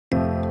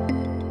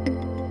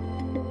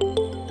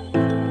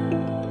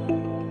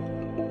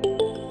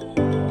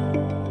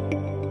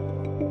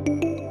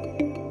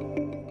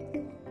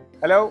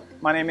Hello,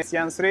 my name is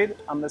Jens Ryd.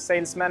 I'm the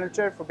sales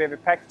manager for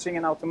BEWI Packaging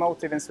and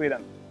Automotive in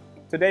Sweden.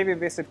 Today we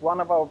visit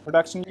one of our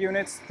production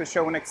units to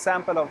show an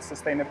example of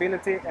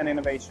sustainability and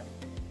innovation.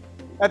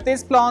 At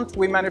this plant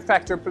we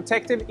manufacture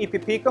protective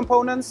EPP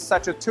components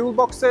such as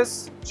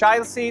toolboxes,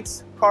 child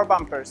seats, car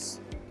bumpers.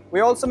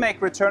 We also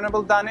make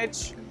returnable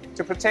dunnage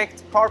to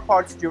protect car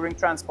parts during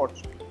transport.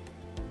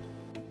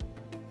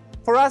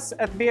 For us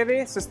at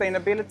BEWI,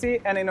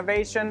 sustainability and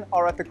innovation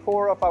are at the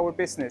core of our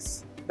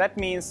business. That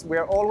means we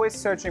are always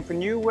searching for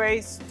new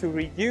ways to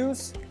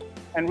reuse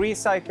and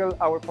recycle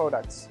our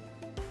products.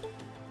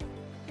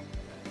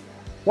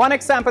 One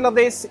example of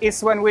this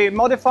is when we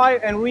modify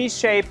and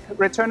reshape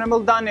returnable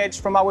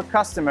dunnage from our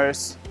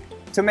customers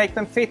to make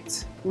them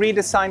fit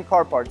redesigned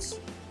car parts.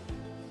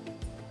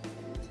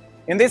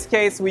 In this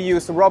case, we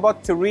use a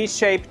robot to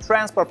reshape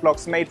transport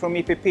blocks made from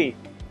EPP.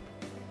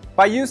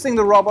 By using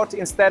the robot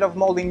instead of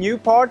molding new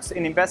parts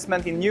and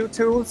investment in new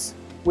tools,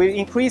 we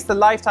increase the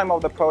lifetime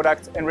of the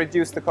product and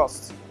reduce the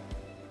cost.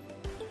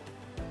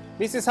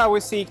 This is how we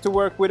seek to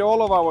work with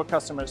all of our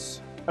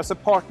customers as a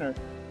partner.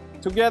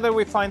 Together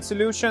we find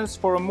solutions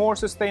for a more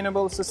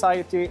sustainable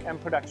society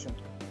and production.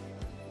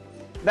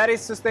 That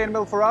is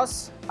sustainable for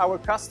us, our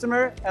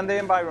customer and the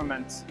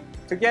environment.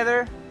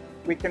 Together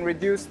we can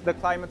reduce the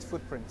climate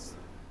footprints.